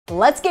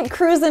Let's get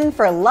cruising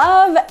for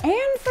love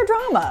and for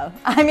drama.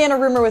 I'm Anna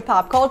Rumor with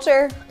Pop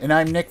Culture. And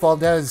I'm Nick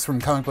Valdez from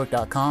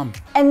comicbook.com.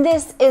 And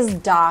this is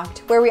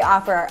Docked, where we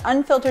offer our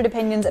unfiltered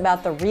opinions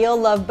about the real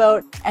Love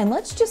Boat. And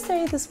let's just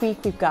say this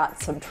week we've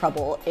got some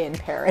trouble in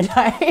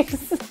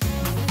paradise.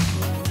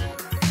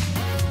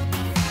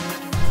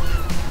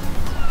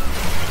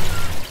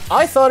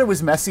 I thought it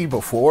was messy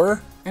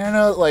before,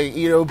 Anna,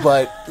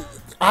 but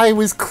I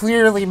was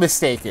clearly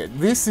mistaken.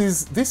 This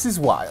is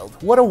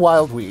wild. What a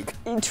wild week.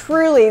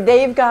 Truly,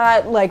 they've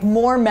got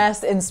more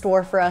mess in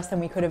store for us than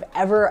we could have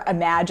ever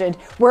imagined.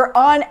 We're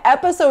on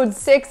episode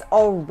 6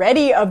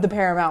 already of the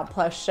Paramount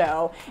Plus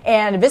show,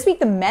 and this week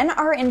the men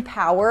are in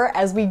power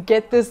as we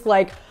get this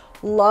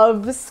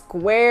love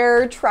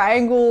square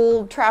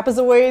triangle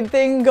trapezoid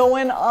thing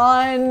going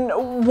on.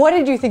 What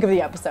did you think of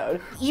the episode?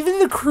 Even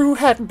the crew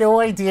had no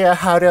idea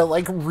how to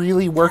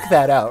really work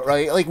that out,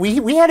 right?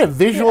 We had a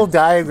visual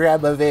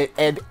diagram of it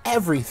and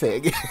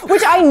everything.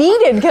 Which I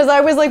needed because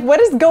I was like,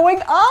 what is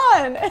going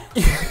on?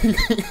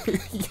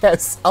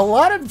 Yes, a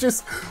lot of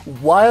just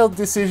wild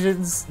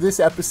decisions this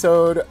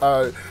episode,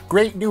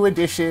 great new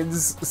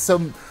additions,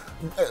 some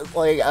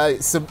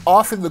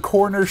off in the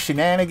corner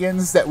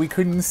shenanigans that we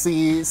couldn't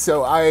see.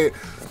 So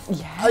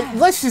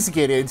let's just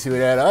get into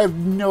it, Anna. I have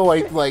no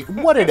idea,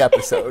 what an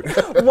episode.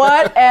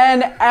 What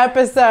an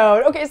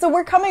episode. Okay, so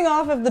we're coming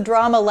off of the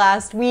drama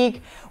last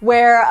week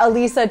where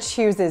Alexa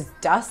chooses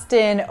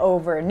Dustin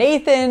over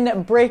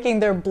Nathan, breaking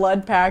their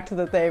blood pact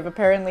that they've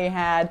apparently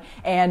had,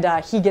 and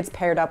he gets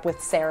paired up with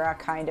Sarah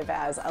kind of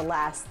as a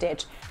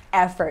last-ditch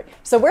effort.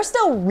 So we're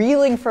still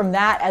reeling from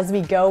that as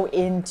we go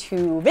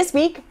into this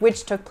week,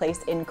 which took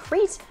place in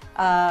Crete.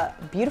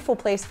 Beautiful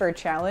place for a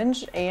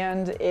challenge,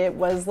 and it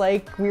was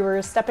like we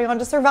were stepping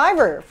onto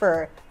Survivor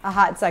for a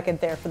hot second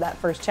there for that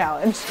first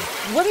challenge.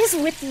 What is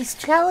with these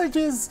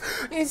challenges?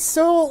 It's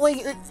so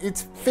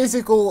it's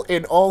physical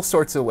in all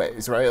sorts of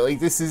ways, right?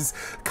 This is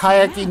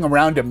kayaking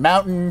around a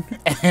mountain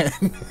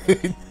and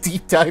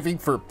deep diving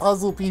for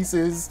puzzle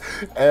pieces,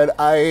 and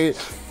I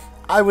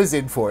was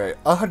in for it,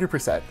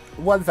 100%,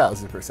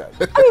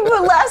 1000%. I mean,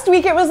 but last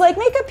week it was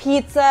make a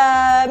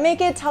pizza,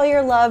 make it tell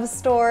your love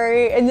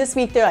story, and this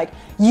week they're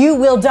you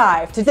will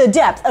dive to the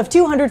depth of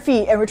 200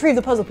 feet and retrieve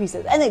the puzzle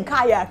pieces, and then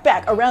kayak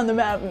back around the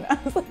mountain. I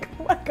was like,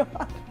 oh my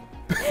god.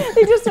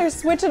 They just are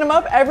switching them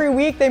up every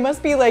week. They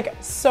must be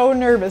so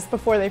nervous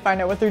before they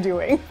find out what they're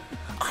doing.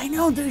 I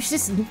know,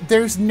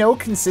 there's no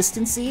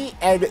consistency,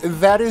 and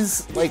that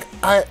is,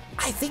 I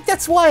think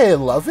that's why I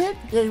love it.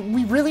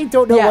 We really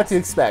don't know what to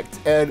expect,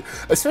 and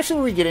especially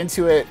when we get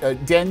into it,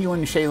 Daniel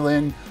and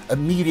𝐏𝐶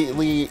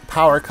immediately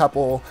power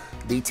couple.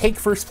 They take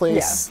first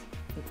place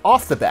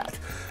off the bat,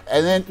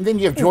 and then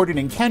you have Jordan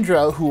and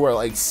Kendra, who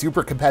are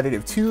super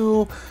competitive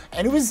too,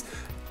 and it was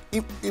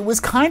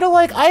kind of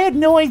I had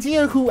no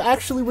idea who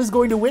actually was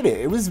going to win it.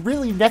 It was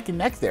really neck and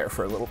neck there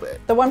for a little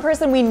bit. The one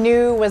person we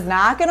knew was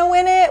not going to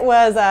win it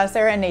was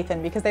Sarah and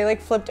Nathan, because they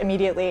flipped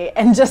immediately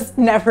and just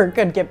never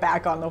could get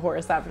back on the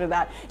horse after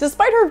that,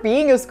 despite her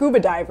being a scuba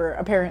diver,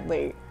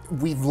 apparently.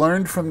 We've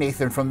learned from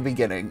Nathan from the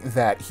beginning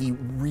that he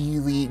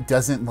really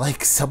doesn't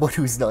like someone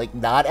who's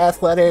not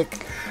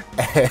athletic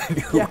and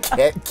who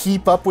can't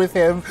keep up with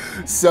him.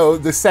 So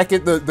the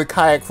second the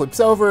kayak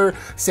flips over,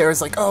 Sarah's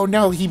like, oh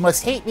no, he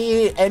must hate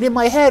me. And in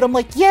my head, I'm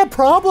like, yeah,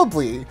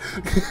 probably.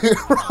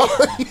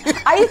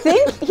 I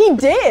think he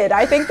did.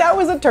 I think that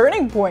was a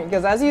turning point,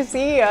 because as you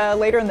see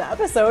later in the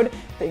episode,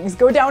 things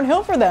go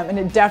downhill for them. And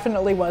it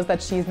definitely was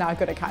that she's not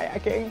good at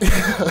kayaking.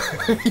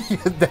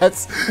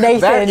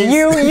 Nathan,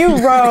 you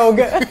rogue.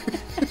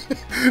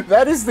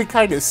 That is the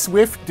kind of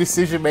swift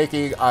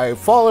decision-making I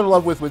fall in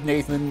love with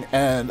Nathan,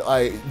 and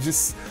I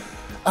just,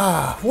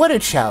 what a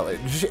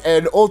challenge.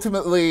 And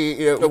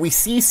ultimately, we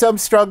see some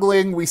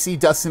struggling, we see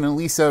Dustin and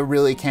Alexa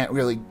can't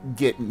really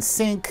get in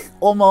sync,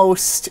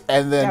 almost,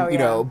 and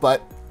then,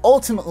 but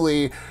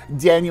ultimately,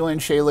 Daniel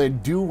and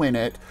𝐏𝐶 do win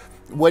it.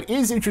 What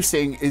is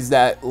interesting is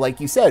that,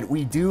 like you said,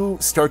 we do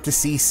start to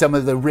see some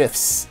of the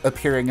rifts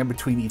appearing in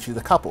between each of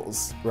the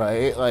couples,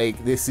 right?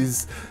 This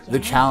is, the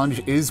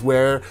challenge is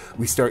where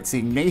we start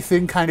seeing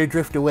Nathan kind of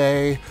drift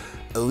away.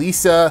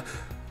 Alexa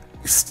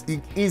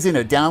is in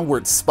a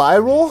downward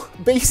spiral,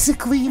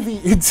 basically,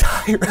 the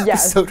entire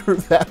episode from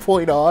that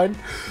point on.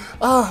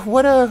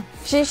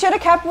 She should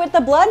have kept with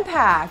the blood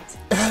pact.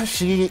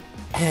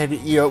 And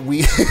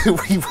we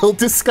will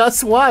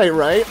discuss why,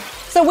 right?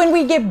 So when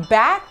we get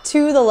back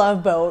to the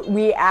Love Boat,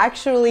 we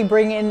actually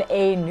bring in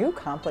a new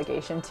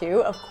complication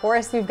too. Of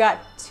course, we've got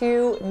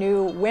 2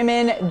 new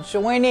women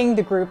joining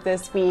the group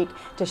this week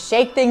to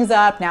shake things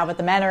up now that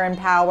the men are in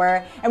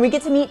power. And we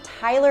get to meet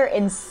Tyler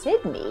and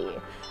Sydney.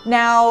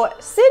 Now,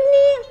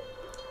 Sydney,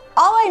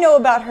 all I know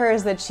about her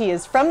is that she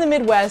is from the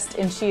Midwest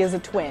and she is a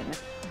twin.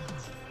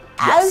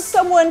 As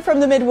someone from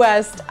the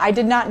Midwest, I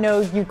did not know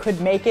you could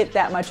make it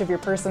that much of your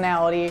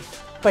personality,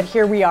 but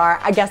here we are.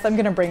 I guess I'm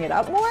gonna bring it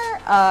up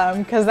more,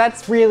 because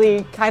that's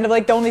really kind of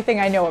the only thing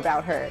I know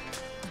about her.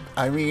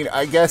 I mean,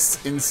 I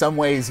guess in some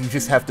ways you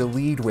just have to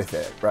lead with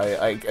it, right?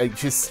 I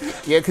just,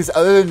 yeah, because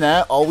other than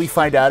that, all we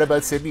find out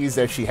about Sydney is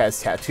that she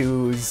has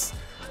tattoos,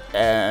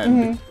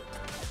 And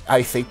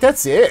I think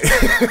that's it.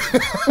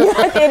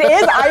 It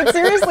is. I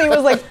seriously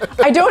was like,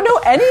 I don't know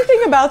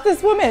anything about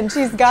this woman.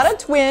 She's got a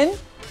twin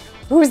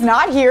who's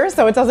not here,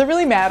 so it doesn't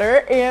really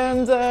matter,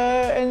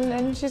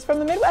 and she's from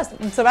the Midwest,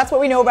 so that's what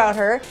we know about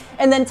her.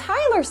 And then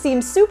Tyler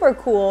seems super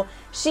cool.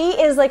 She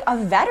is like a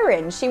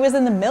veteran. She was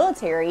in the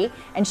military,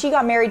 and she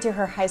got married to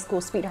her high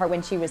school sweetheart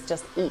when she was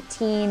just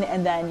 18,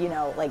 and then, you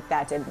know, like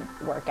that didn't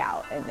work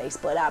out, and they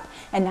split up.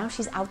 And now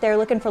she's out there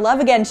looking for love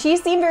again. She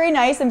seemed very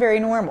nice and very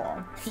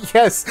normal.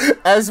 Yes,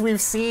 as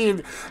we've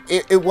seen,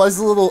 it was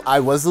a little, I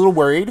was a little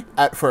worried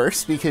at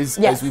first, because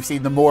as we've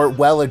seen, the more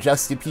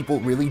well-adjusted people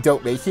really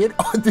don't make it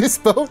on this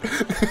boat.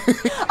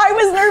 I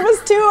was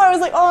nervous too. I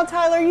was like, oh,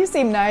 Tyler, you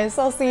seem nice.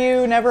 I'll see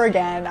you never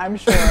again, I'm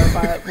sure,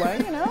 but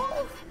well, you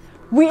know.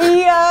 We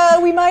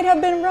might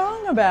have been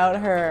wrong about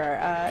her,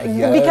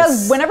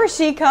 because whenever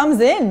she comes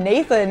in,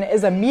 Nathan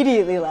is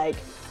immediately like,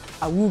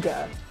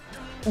 awooga,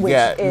 which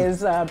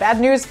is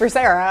bad news for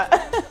Sarah.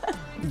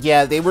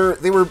 Yeah, they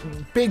were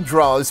big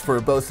draws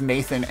for both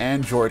Nathan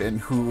and Jordan,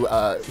 who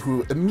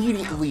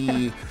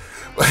immediately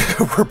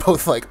were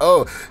both like,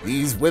 oh,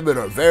 these women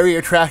are very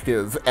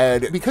attractive.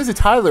 And because of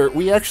Tyler,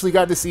 we actually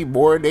got to see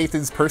more of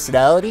Nathan's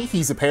personality.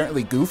 He's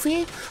apparently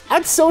goofy.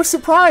 I'm so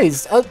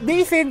surprised.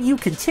 Nathan, you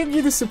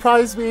continue to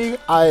surprise me.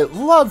 I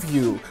love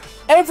you.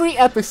 Every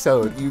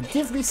episode, you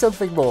give me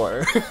something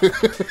more.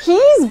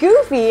 He's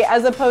goofy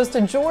as opposed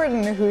to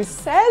Jordan, who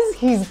says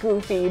he's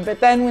goofy, but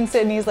then when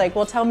Sydney's like,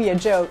 well, tell me a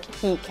joke,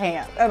 he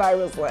can't. And I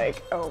was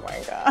like, oh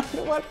my God,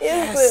 what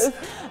is this?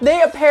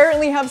 They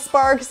apparently have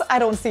sparks. I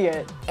don't see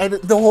it. And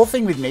the whole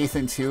thing with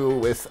Nathan too,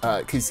 with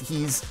because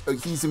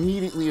he's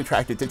immediately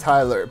attracted to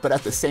Tyler, but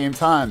at the same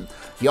time,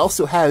 he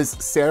also has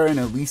Sarah and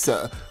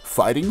Elisa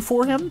fighting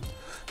for him.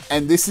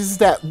 And this is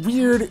that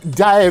weird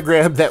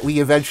diagram that we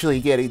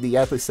eventually get in the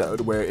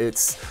episode, where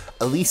it's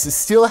Elisa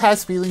still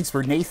has feelings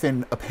for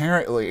Nathan,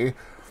 apparently,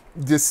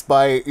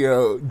 despite, you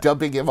know,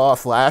 dumping him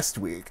off last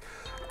week.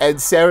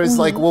 And Sarah's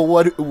like, well,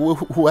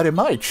 what am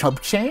I,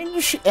 chump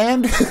change?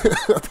 And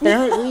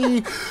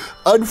apparently,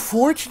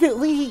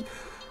 unfortunately,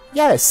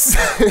 yes.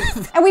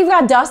 And we've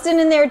got Dustin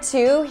in there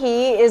too.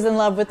 He is in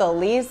love with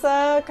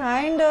Elisa,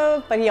 kind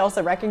of, but he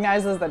also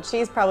recognizes that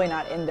she's probably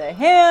not into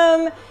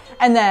him.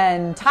 And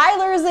then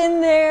Tyler's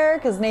in there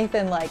because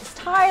Nathan likes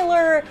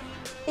Tyler.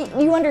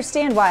 You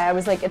understand why I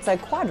was like, it's a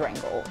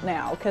quadrangle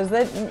now, because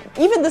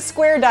even the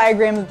square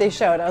diagram that they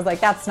showed, I was like,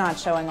 that's not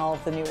showing all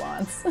of the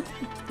nuance.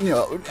 You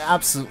know,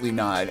 absolutely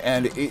not.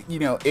 And you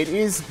know, it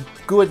is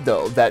good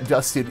though that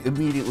Dustin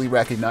immediately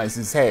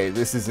recognizes, hey,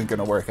 this isn't going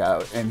to work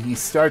out, and he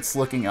starts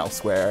looking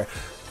elsewhere.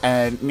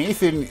 And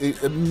Nathan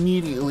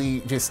immediately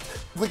just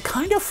like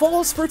kind of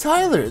falls for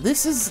Tyler.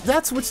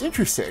 That's what's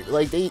interesting.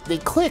 Like they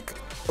click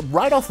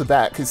right off the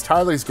bat, because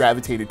Tyler's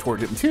gravitated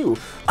toward him too.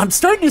 I'm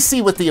starting to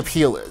see what the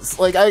appeal is.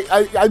 Like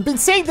I've been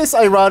saying this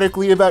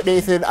ironically about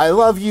Nathan, I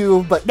love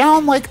you, but now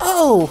I'm like,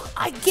 oh,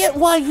 I get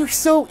why you're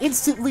so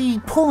instantly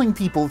pulling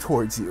people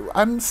towards you.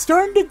 I'm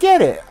starting to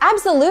get it.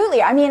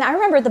 Absolutely. I mean, I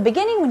remember at the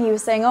beginning when he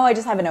was saying, oh, I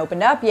just haven't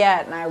opened up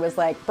yet, and I was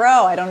like,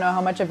 bro, I don't know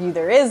how much of you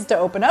there is to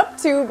open up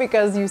to,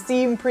 because you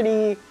seem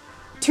pretty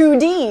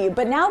 2D,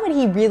 but now that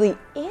he really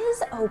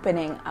is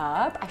opening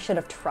up, I should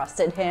have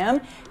trusted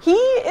him. He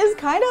is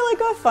kind of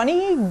like a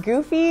funny,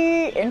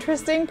 goofy,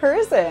 interesting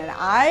person.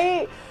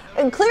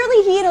 And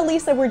clearly he and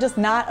Elisa were just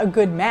not a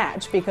good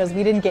match, because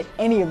we didn't get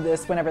any of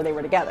this whenever they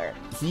were together.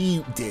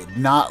 He did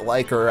not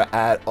like her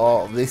at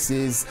all. This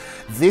is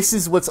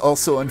what's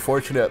also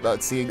unfortunate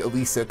about seeing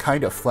Elisa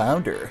kind of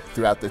flounder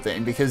throughout the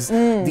thing, because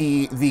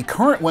the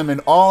current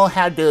women all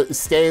had to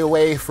stay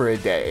away for a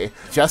day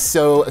just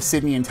so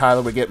Sydney and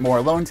Tyler would get more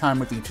alone time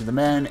with each of the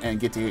men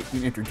and get to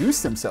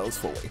introduce themselves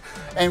fully.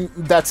 And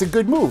that's a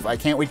good move. I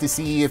can't wait to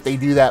see if they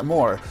do that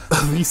more.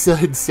 Elisa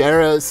and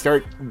Sarah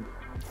start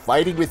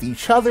fighting with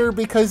each other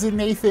because of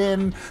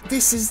Nathan.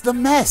 This is the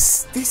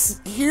mess.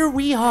 Here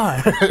we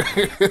are.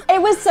 It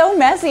was so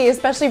messy,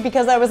 especially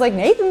because I was like,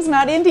 Nathan's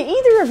not into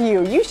either of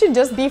you. You should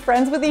just be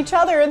friends with each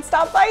other and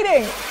stop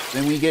fighting.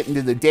 Then we get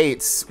into the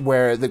dates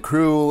where the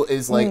crew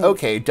is like,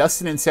 okay,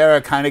 Dustin and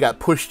Sarah kind of got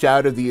pushed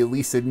out of the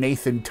Elisa,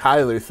 Nathan,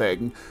 Tyler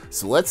thing,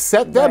 so let's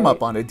set them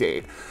up on a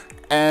date.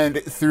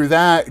 And through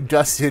that,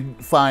 Dustin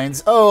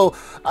finds, oh,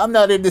 I'm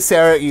not into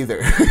Sarah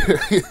either,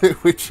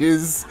 which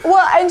is...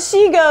 Well, and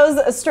she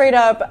goes straight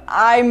up,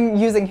 I'm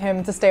using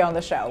him to stay on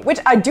the show, which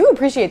I do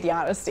appreciate the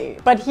honesty,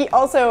 but he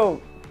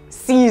also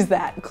sees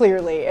that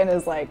clearly and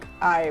is like,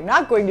 I'm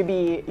not going to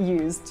be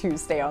used to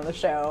stay on the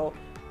show.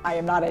 I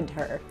am not into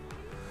her,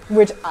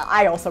 which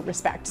I also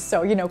respect.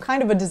 So, you know,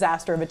 kind of a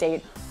disaster of a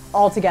date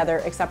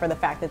altogether, except for the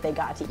fact that they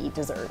got to eat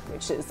dessert,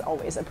 which is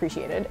always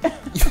appreciated.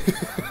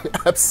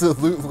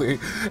 Absolutely.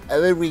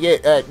 And then we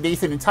get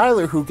Nathan and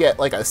Tyler, who get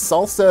like a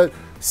sort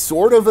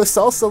of a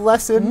salsa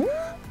lesson,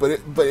 but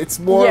it's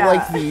more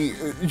like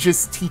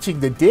just teaching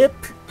the dip.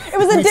 It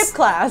was a dip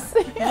class.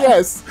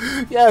 Yes.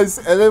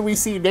 And then we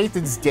see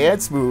Nathan's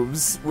dance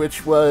moves,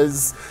 which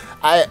was,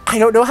 I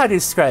don't know how to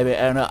describe it,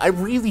 Anna. I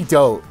really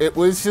don't. It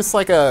was just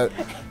like a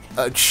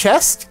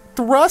chest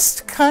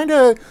thrust kind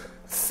of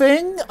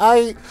thing.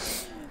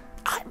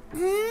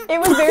 It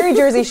was very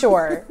Jersey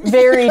Shore.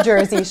 Very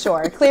Jersey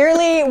Shore.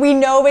 Clearly, we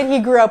know that he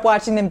grew up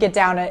watching them get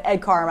down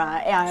at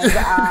Karma, and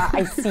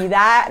I see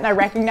that, and I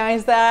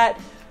recognize that.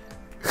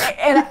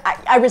 And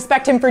I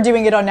respect him for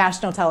doing it on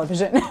national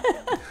television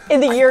in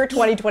the year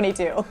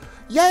 2022.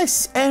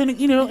 Yes, and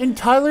you know, and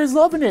Tyler's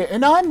loving it,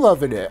 and I'm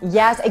loving it.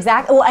 Yes,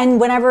 exactly. Well, and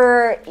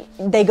whenever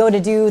they go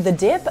to do the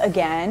dip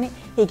again,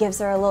 he gives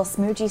her a little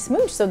smoochy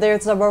smooch. So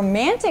there's a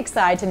romantic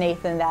side to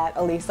Nathan that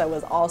Alexa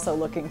was also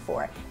looking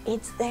for.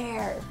 It's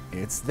there.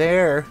 It's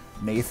there.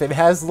 Nathan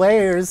has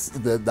layers.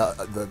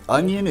 The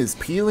onion is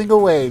peeling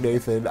away,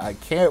 Nathan. I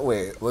can't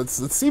wait. Let's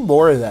see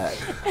more of that.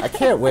 I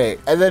can't wait.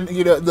 And then,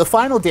 you know, the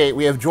final date,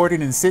 we have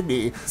Jordan and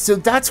Sydney. So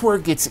that's where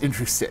it gets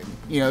interesting,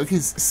 you know,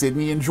 because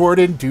Sydney and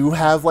Jordan do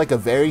have like a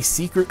very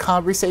secret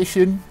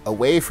conversation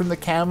away from the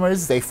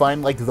cameras. They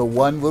find like the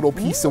one little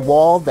piece of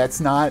wall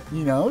that's not,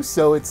 you know,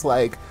 so it's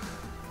like,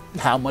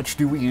 how much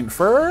do we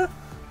infer?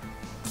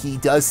 He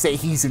does say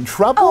he's in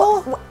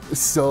trouble,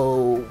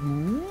 so...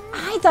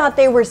 I thought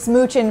they were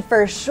smooching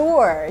for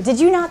sure. Did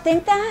you not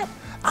think that?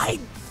 I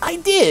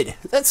did.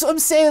 That's what I'm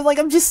saying. Like,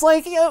 I'm just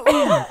like, you know,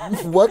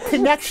 what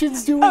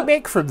connections do we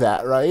make from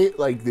that, right?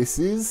 Like, this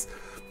is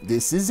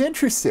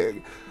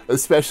interesting.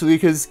 Especially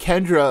because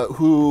Kendra,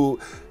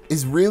 who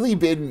has really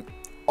been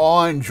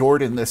on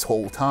Jordan this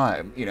whole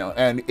time, you know,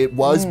 and it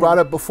was brought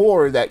up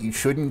before that you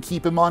shouldn't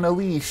keep him on a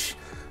leash.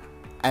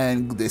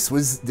 And this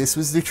was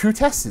the true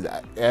test of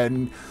that.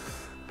 And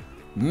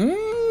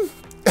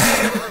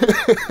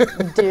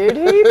did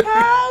he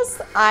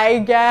pass? I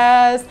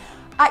guess.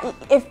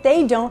 If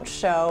they don't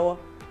show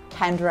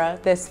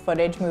Kendra this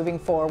footage moving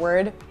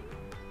forward,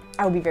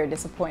 I would be very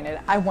disappointed.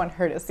 I want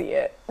her to see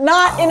it.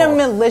 Not in a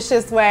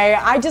malicious way.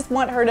 I just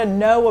want her to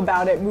know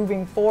about it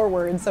moving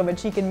forward so that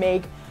she can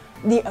make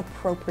the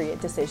appropriate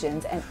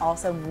decisions and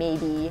also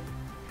maybe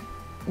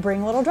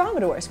bring a little drama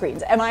to our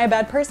screens. Am I a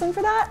bad person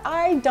for that?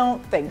 I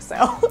don't think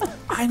so.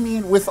 I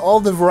mean, with all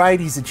the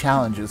varieties of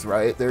challenges,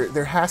 right?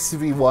 There has to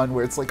be one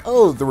where it's like,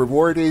 oh, the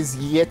reward is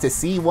you get to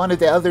see one of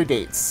the other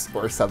dates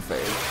or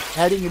something.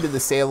 Heading into the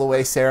sail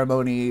away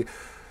ceremony,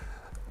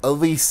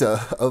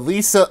 Alexa.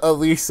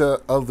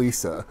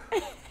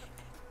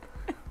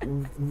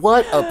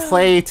 What a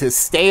play to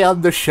stay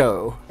on the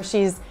show.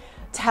 She's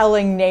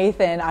telling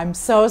Nathan, I'm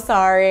so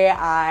sorry,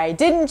 I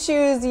didn't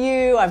choose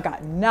you, I've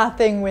got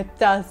nothing with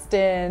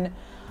Dustin,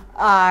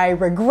 I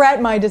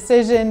regret my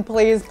decision,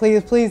 please,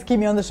 please, please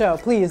keep me on the show,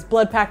 please,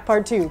 Blood Pact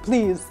Part 2,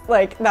 please,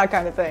 like that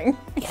kind of thing.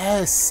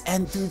 Yes,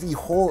 and through the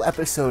whole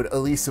episode,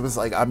 Alexa was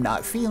like, I'm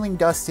not feeling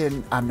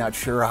Dustin, I'm not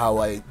sure how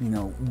I, you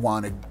know,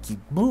 want to keep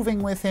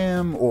moving with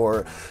him,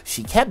 or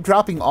she kept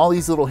dropping all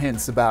these little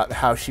hints about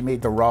how she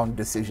made the wrong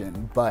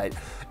decision, but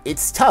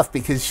it's tough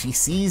because she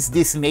sees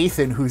this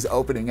Nathan who's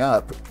opening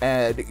up,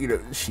 and, you know,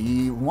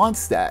 she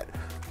wants that.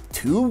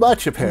 Too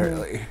much,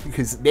 apparently,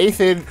 because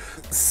Nathan,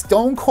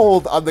 stone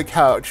cold on the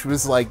couch,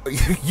 was like,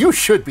 you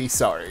should be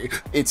sorry.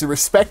 It's a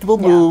respectable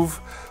move,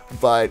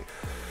 but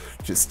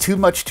just too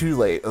much too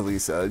late,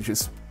 Alexa.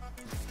 Just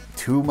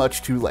too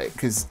much too late.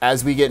 Because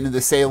as we get into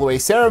the sail away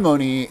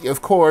ceremony,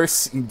 of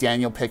course,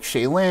 Daniel picks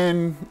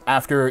𝐒𝐒LYN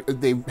after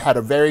they had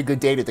a very good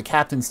date at the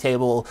captain's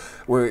table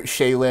where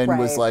𝐒𝐒LYN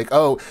was like,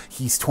 oh,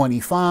 he's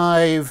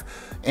 25.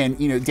 And,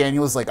 you know,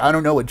 Daniel was like, I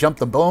don't know what jump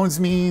the bones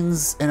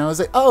means. And I was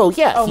like, oh,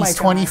 yeah, he's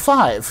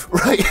 25,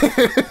 right?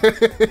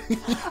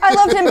 I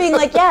loved him being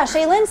like, yeah,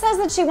 𝐒𝐒LYN says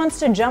that she wants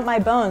to jump my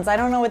bones. I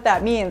don't know what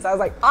that means. I was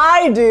like,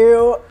 I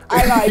do.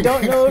 I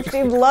don't know if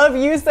she'd love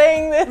you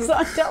saying this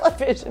on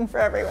television for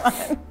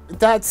everyone.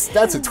 That's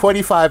a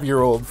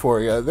 25-year-old for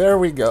you. There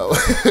we go.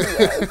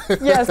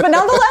 Yes, but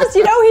nonetheless,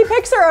 you know, he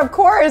picks her, of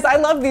course. I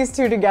love these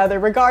two together,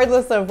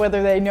 regardless of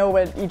whether they know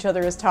what each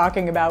other is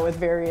talking about with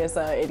various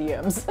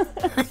idioms.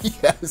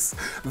 Yes,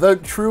 the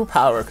true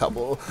power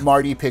couple.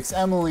 Marty picks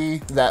Emily.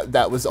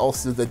 That was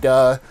also the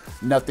duh.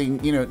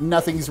 Nothing, you know,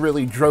 nothing's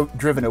really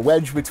driven a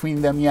wedge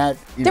between them yet.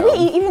 Did we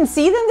even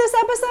see them this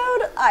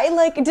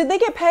episode? Did they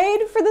get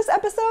paid for this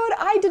episode?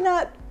 I did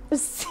not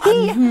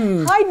see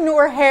hide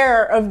nor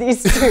hair of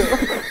these two.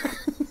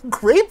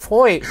 Great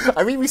point.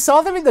 I mean, we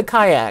saw them in the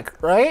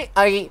kayak, right?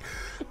 I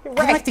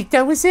think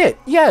that was it.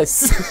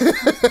 Yes.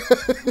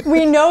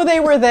 We know they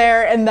were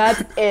there, and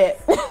that's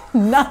it.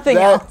 Nothing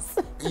else.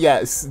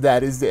 Yes,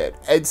 that is it.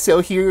 And so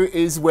here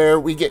is where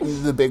we get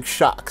into the big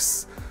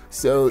shocks.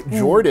 So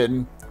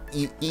Jordan,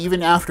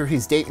 even after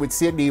his date with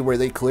Sydney, where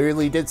they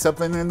clearly did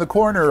something in the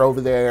corner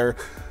over there,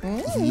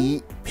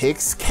 he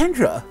picks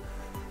Kendra.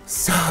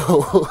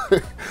 So,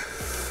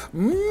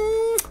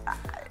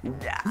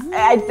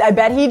 I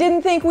bet he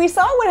didn't think we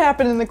saw what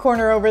happened in the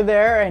corner over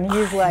there, and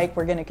he's like,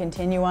 we're gonna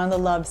continue on the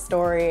love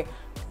story.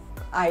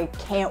 I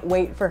can't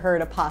wait for her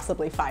to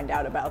possibly find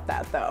out about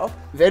that, though.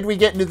 Then we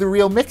get into the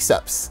real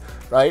mix-ups,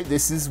 right?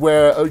 This is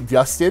where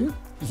Justin,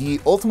 he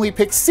ultimately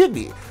picks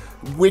Sydney.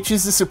 which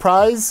is a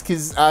surprise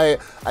because I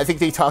think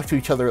they talked to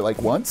each other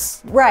like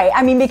once. Right.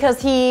 I mean,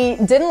 because he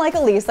didn't like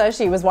Alexa.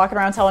 She was walking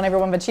around telling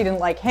everyone, but she didn't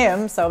like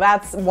him. So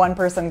that's one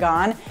person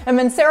gone. And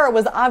then Sarah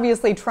was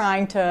obviously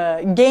trying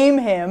to game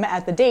him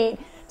at the date.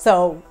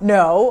 So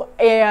no.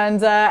 And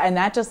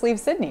that just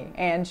leaves Sydney.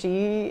 And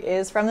she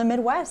is from the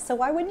Midwest. So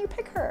why wouldn't you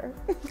pick her?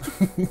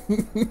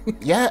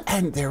 Yeah,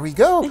 and there we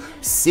go.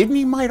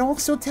 Sydney might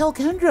also tell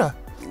Kendra.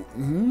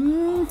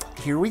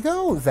 Here we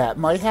go. That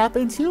might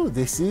happen too.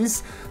 This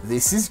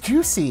is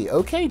juicy.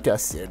 Okay,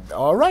 Dustin.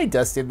 All right,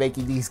 Dustin,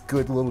 making these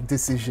good little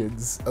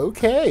decisions.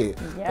 Okay.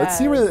 Yes. Let's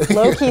see where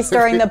low-key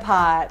stirring the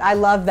pot. I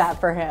love that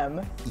for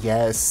him.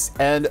 Yes,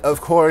 and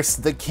of course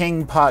the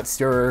king pot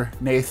stirrer,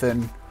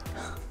 Nathan.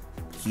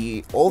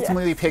 He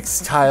ultimately picks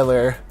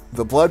Tyler.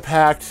 The blood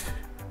pact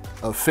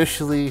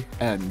officially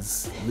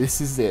ends.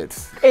 This is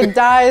it. It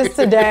dies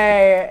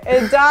today.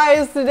 It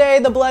dies today.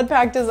 The blood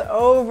pact is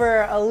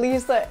over.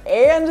 Alexa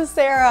and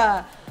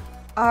Sarah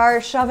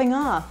are shoving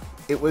off.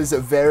 It was a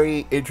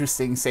very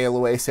interesting sail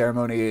away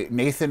ceremony.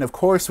 Nathan, of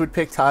course, would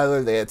pick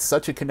Tyler. They had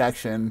such a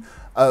connection.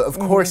 Of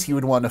course, he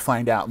would want to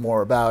find out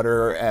more about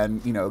her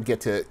and, you know,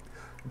 get to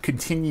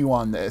continue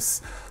on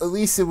this.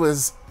 Alexa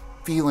was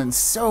feeling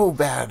so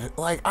bad.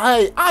 Like,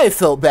 I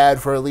felt bad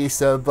for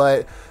Alexa,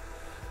 but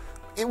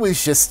it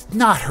was just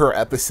not her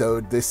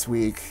episode this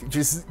week.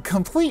 Just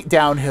complete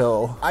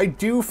downhill. I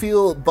do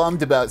feel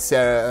bummed about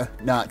Sarah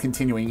not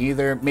continuing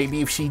either.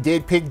 Maybe if she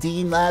did pick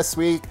Dean last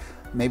week,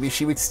 maybe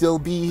she would still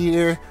be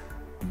here.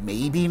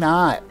 Maybe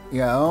not,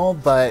 you know,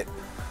 but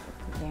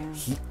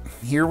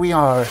here we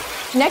are.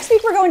 Next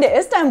week we're going to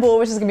Istanbul,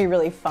 which is gonna be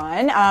really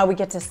fun. We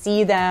get to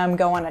see them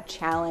go on a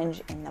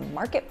challenge in the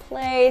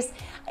marketplace.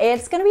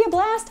 It's gonna be a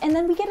blast, and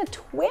then we get a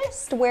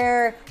twist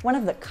where one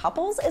of the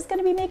couples is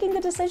gonna be making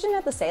the decision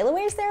at the sail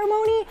away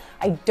ceremony.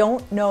 I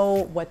don't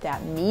know what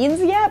that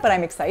means yet, but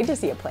I'm excited to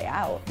see it play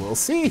out. We'll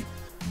see.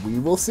 We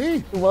will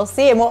see. We'll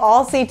see, and we'll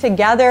all see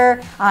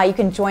together. You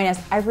can join us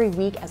every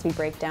week as we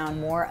break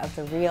down more of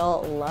the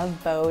real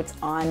love boats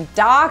on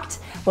Docked.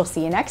 We'll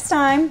see you next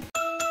time.